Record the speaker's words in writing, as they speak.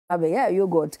Yeah,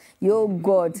 Yogot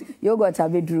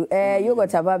Abedru,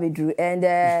 Yogot Abedru, and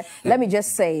let me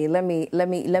just say, let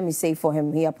me say for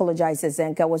him, he apologizes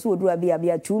and was would be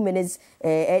 2 minutes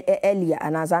earlier,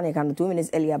 and as I can 2 minutes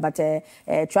earlier, but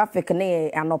traffic ne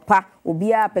anopa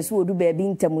obia person would do baby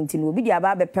intermuntin will be the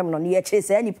ababe pem on the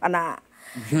chase any pana.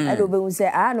 I don't say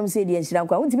I don't say the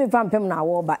incident. I want to be from pem na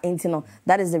war, but intino.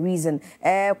 That is the reason.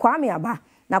 Kwame Aba.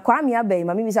 Now Kwame Abe,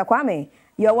 my Mr. Kwame,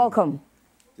 you're welcome.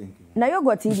 Thank you. Now you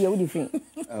got TV, what do you think?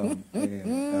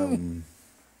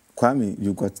 Kwame,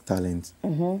 you got talent.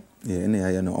 Yeah, and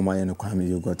I know Kwame,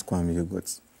 you got Kwame, you got.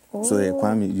 So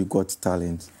Kwame, you got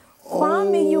talent.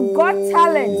 Kwame, you got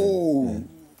talent.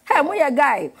 Hey, I'm your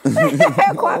guy.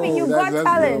 Kwame, you got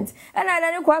talent. And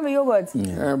I know Kwame, you got.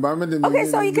 Okay,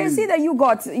 so you can see that you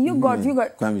got.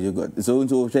 Kwame, you got. So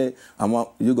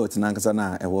you got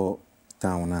Nankasana,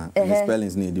 town the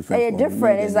spellings need different.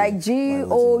 Different. It's like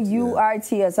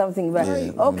Gourt or something. But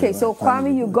okay, so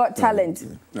Kwame, you got talent.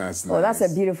 That's nice. Oh, that's a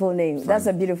beautiful name. That's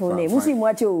a beautiful name. Usi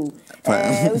mwache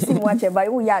usi mwache ba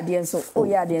o ya de enso. O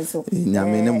ya de enso.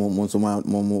 Nyame ne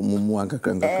mo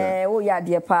ankakra. O ya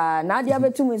de pa. Na de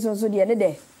abetum so de ne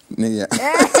de. Ne ya.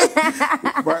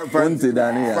 Fonte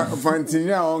da ne ya.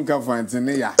 Fantinia onka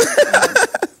fantinia.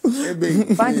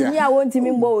 Fantinia won't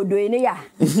me mbo odo ne ya.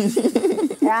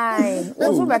 Ai,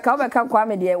 so be ka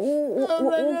Kwame de.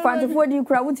 Fantifo di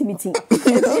kra wutimiti.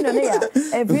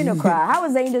 How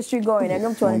is the industry going? And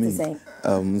I'm trying to say.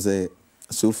 Say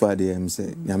so far the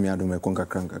say nyame adom e konka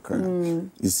kranka.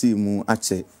 You see mu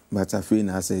ache but afei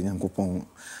na say nyankopon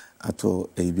ato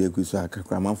e bi egu so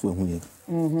akakra manfo ehu ye.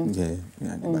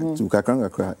 Yeah, but to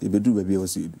kakranka e bedu ba bi o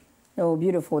see. Oh,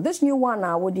 beautiful. This new one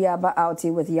now would Aba out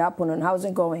here with Yapon, how's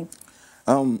it going?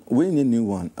 We need a new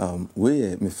one.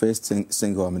 We my first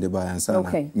single I'm the buy and sana.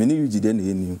 Okay. Many you did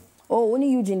new. Oh, only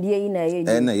Eugene dear in a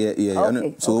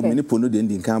yeah. So many pono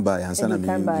den can buy and sana me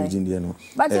Eugene no.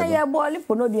 But yeah, boy,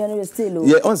 pono den still.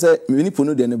 Yeah, on say many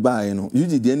pono den buy no. You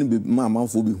did the be mamma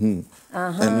for be whom.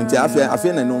 And I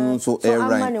feel no so air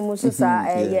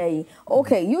right.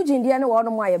 Okay, Eugene dear no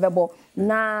one my bebo.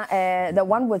 Now the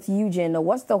one with Eugene,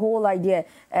 what's the whole idea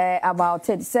about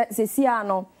it?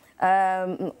 Sesiano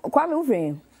Kwame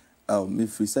Ufre.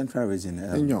 If we central region,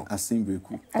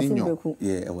 Asimbeku.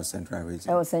 Yeah, it was central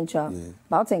region. It was central. Yeah.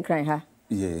 But in crying, huh?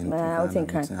 Yeah, out in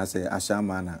crying. I say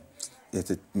Ashamana. It's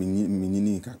a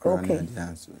mini. Okay.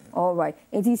 All right.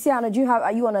 And do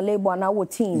are you on a label and our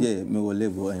team? Yeah, me will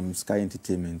label Sky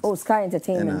Entertainment. Oh, Sky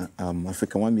Entertainment. And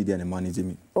African One Media and manage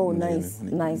me. Oh, nice.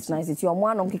 It's your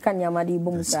one on Kikanyamadi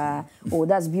Bumsa. Oh,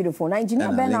 that's beautiful.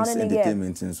 Engineer Ben out in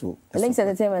Entertainment and so. Links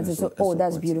Entertainment and so. Oh,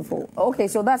 that's beautiful. Okay,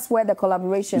 so that's where the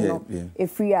collaboration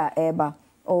if free are eba.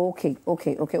 Oh,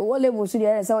 okay. What label should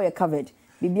you say you're covered?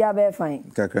 Bibia be fine.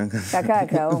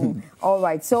 Kakaka. All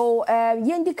right. So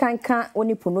yendi kan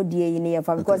oni pono die ne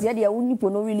yafa because ye dia oni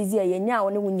pono release ye nya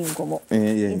oni woni nkomo.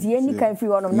 It's yendi kan free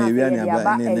one na ye dia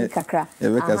ba kakra.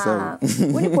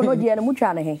 Oni pono die no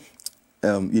mutwa ne he.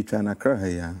 You try na kra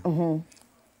ya.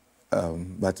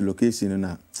 But location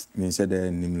na me said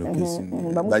the name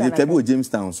location. But you tell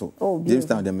Jamestown so.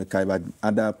 Jamestown them kai but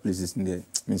other places in there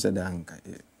me said the anka.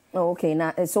 Oh, okay.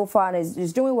 Now, so far,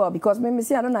 it's doing well because me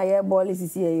see I don't know your ball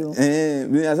is here you.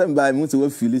 Me I said by much we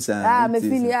feel it. Me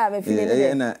feel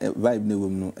it. Na vibe ne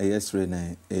wom no. Yes, right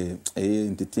now.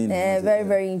 Entertaining. Very,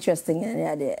 very interesting.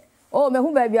 Yeah, there. Oh, me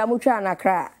who baby amutwa na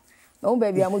kra. Oh,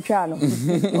 baby amutwa no.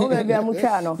 Oh, baby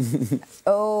amutwa no.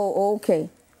 Oh, okay.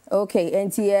 Okay, and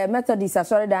the Methodist are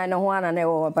sorry that I know one and I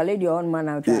will paladi on man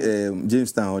out.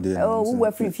 Jamestown or the who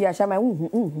were free Fiashama.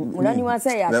 Anyone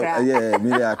say, yeah,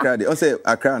 me I cried. I say,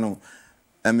 I cry no.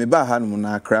 And me ba hand mun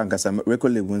Accra because I'm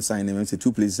regularly one sign them say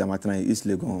two places I'm at East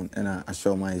Legon and I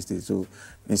show my estate. So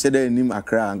instead of name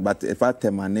Accra, but if I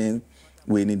tell my name,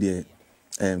 we need the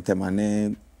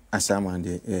temane Ashaman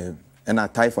there. And I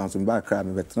tie fans from back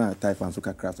crab, but try tie fans to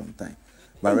craft sometime.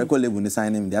 But record label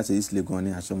sign him, that's East Legon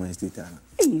and I show my estate.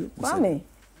 Hey, Kwame,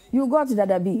 you got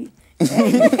Dappah.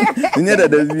 You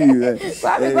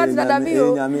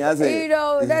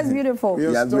know that's beautiful.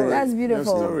 That's beautiful. Your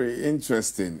story,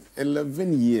 interesting.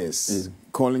 11 years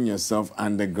calling yourself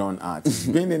underground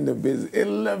artist. Been in the business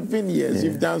 11 years.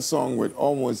 You've done song with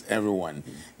almost everyone.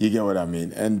 You get what I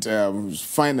mean? And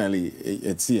finally,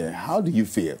 it's here. How do you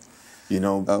feel? You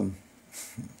know,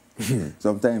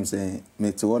 sometimes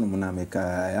me to one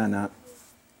muna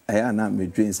I am me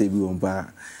dream say we won't buy.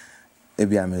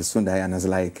 Maybe I'm a son and I was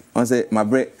like, I say my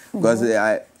break because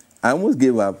I almost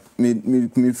gave up.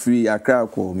 Me free a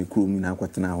crowd call me crew me na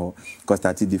kwatena ho because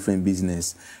started different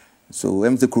business. So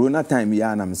when the corona time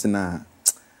and I'm saying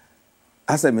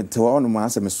I say me to one man I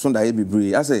say me son that be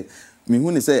brave. I say me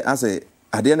who say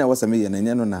ade na was me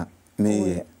na no na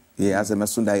me as a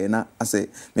mesunda na as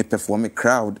me perform a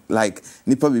crowd like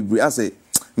nipa bibri as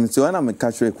me so na me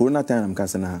catch corona time am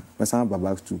kasa na me san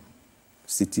back to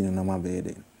city no ma be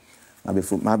dey na be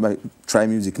from ma try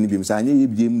music ni bi so anya ye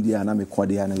biem dia na me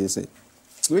kode ya na ye say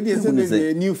we dey say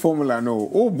the new formula no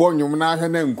o bonyum na hwe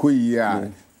na nkoyi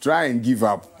a try and give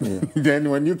up. Then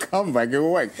when you come back, it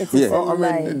will work. I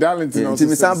mean, Darlington also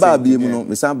me san ba biem no,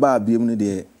 me san ba biem no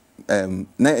dey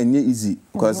na enye easy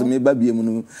because me ba biem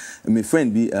no my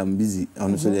friend be busy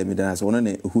on so dey me dan so one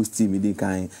na host me dey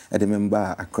kan e dey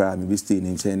member Accra me be stay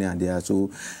in China and there so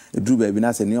dru ba bi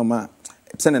na say neoma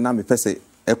say na me pese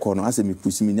eko no ase me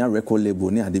push me nya record label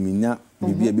ni ade me nya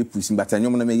bibia be push but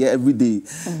anyom na me every day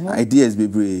ideas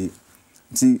be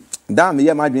see that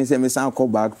me my dream say me san call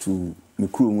back to me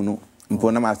crew no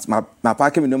mpo na ma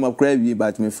pack me no ma cry wi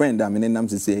but my friend that me nam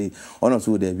say ono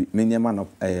so there be me nyama no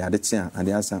ade tia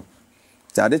ade asa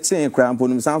ta ade tia cry mpo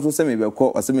no san so say me be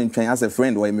call o say me twan as a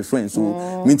friend or my friend so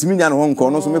me ntimi nya no ho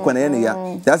nko no so me kwa na ye ya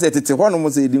ta say tete ho no mo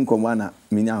say di nkomo na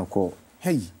me nya call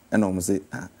hey and no mo say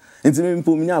ntimi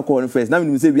mpo me nya call no first na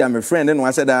me say be my friend no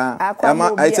I said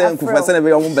I say nko fa say na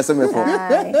be o mo be say me call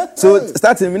so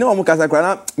starting me no mo kasa cry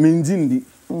na me ndindi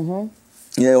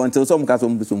yeah until some kasa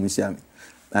mo so mo sia me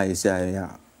I say, yeah,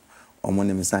 I'm on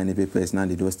the sign papers now.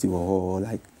 They do still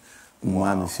like,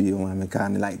 I'm feel, I'm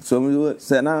kind of like. So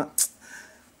say now,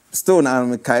 still now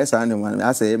I'm kind of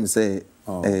I say,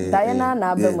 Diana,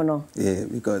 now no. Yeah,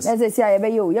 because let's say I be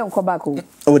you young come back.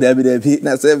 Oh, there be there.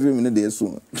 That's every minute they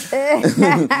soon. Oh,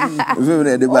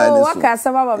 what can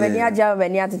some of many aja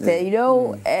many at you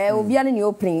know, we be in the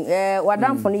opening. What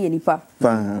done for ni nipa?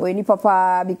 We ni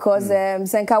papa because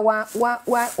senka one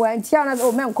tiana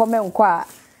oh men come kwa.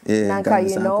 Nanka,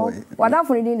 you know, what I'm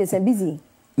for doing this and busy.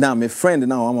 Now, my friend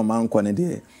now, I'm a man,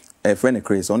 Quanity, a friend,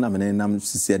 Chris, on a man, I'm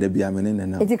said, be a man,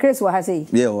 and it's Chris, what I say.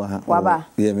 Yeah, Waba.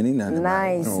 Yeah,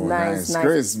 nice.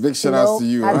 Chris, big shout out to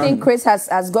you. I think Chris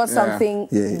has got something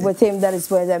with him that is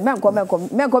where man come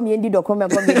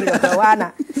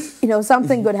you know,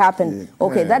 something good happened.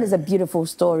 Okay, that is a beautiful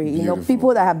story. You know,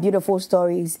 people that have beautiful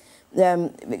stories,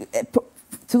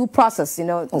 through process, you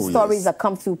know, stories that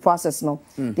come through process, no,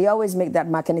 they always make that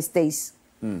mark and it stays.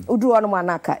 It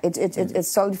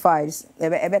solidifies.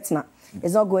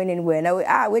 It's not going anywhere. Now,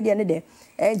 we're the end of the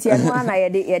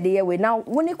day. Now,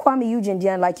 when you Kwame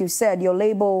Yogot, like you said, your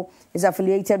label is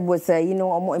affiliated with, you know,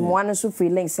 one free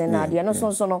links and you know,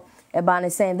 so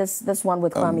Ebane saying this one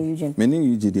with Kwame Yogot.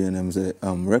 Many Yogot and I'm say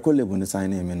record label the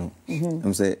sign name, you know.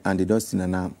 I'm say Andy Dustin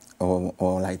and now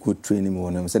or like good training or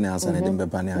I'm saying answer and then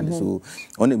Bebane so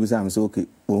on it was I'm so okay.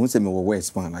 When say me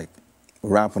West man like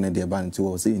rap on the band too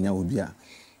or saying ya would be a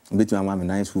bit my mom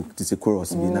nice hook to say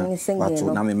chorus be now but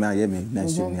now me me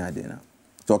nice tune here there now.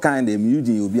 So kind of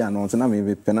music will be announced now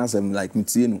me penasem like me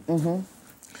see no.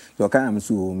 So kind of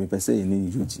so me per se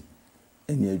ni Yogot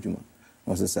any adwuma.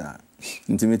 Was say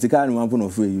intimatica no one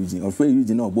of free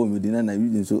Eugene no bo me dinna na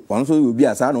Eugene so one so will be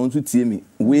as I don't to tie me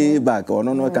way back or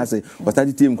no can say but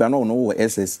that team can no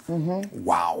SS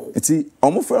wow see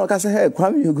almost for can say hey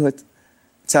Kwame Yogot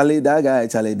Charlie that guy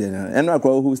Charlie then and I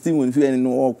call who still won fear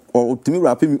no or to me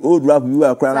rap me old rap we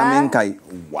are crying kai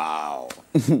wow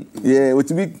yeah what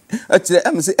to be actually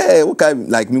I'm say hey what kind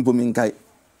like me po me kai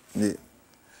yeah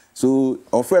so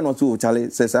our friend or two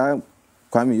Charlie says I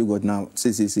Kwame Yogot now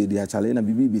say they are challenge na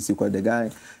BBC called the guy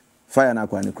fire na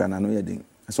kwani kra na no yedin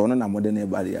so no na modern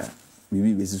everybody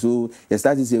BBC so you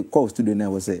start to say call studio na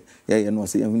was say yeah no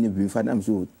say ehunye bi fa am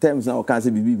so terms na o can say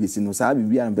BBC no say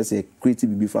BBC am be say creative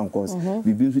BBC fan course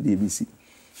BBC the BBC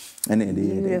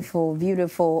and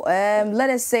beautiful let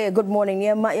us say good morning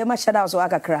yeah shout out to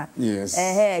Akakra yes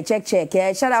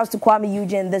check shout out to Kwame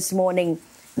Yogot this morning.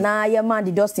 Na your man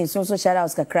the Dustin so shout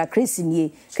outs kakra Chris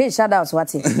nie Chris shout outs what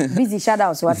busy shout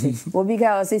outs what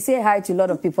Obika say hi to a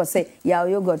lot of people say yeah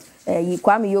Yogot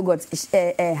Kwame Yogot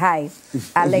hi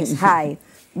Alex hi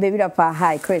Babiee Adjoa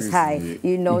hi Chris hi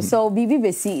you know so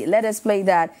BBC let us play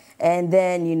that and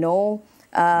then you know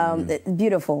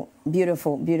beautiful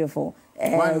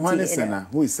One is Senna.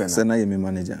 Who is Senna? Senna is my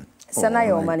manager. Senna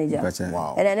your manager.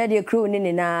 Wow. And then the crew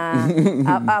ni na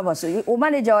so o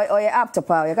manager or after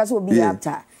power. You can so be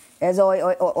after. As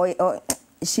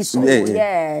she's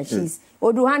she's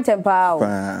Odu Hantem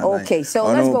power. Okay, so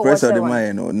let's go watch the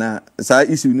one. Na sa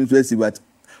issue ni to see but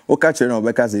o catch na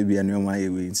obeka say be anu my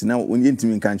way. Now when you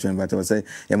intimi kan twen but I say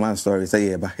your man story say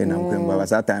ye ba na kwem but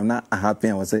that time na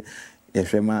happen I say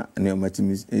Efrema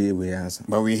Neomatimi way answer.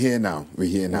 But we're here now.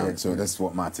 So that's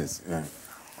what matters. Yeah.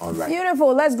 All right.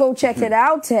 Beautiful. Let's go check it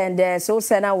out. And so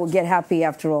Senna will get happy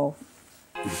after all.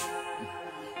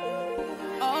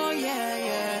 Oh,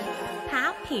 yeah.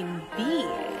 Happy. rocking beat.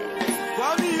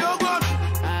 Kwame Yogot.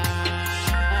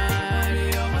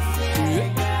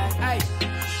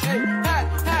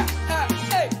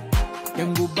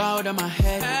 Them go bow down my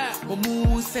head.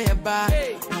 Omu say a bar.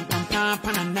 Pam pam pam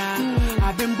panana.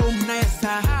 I've been boom nice.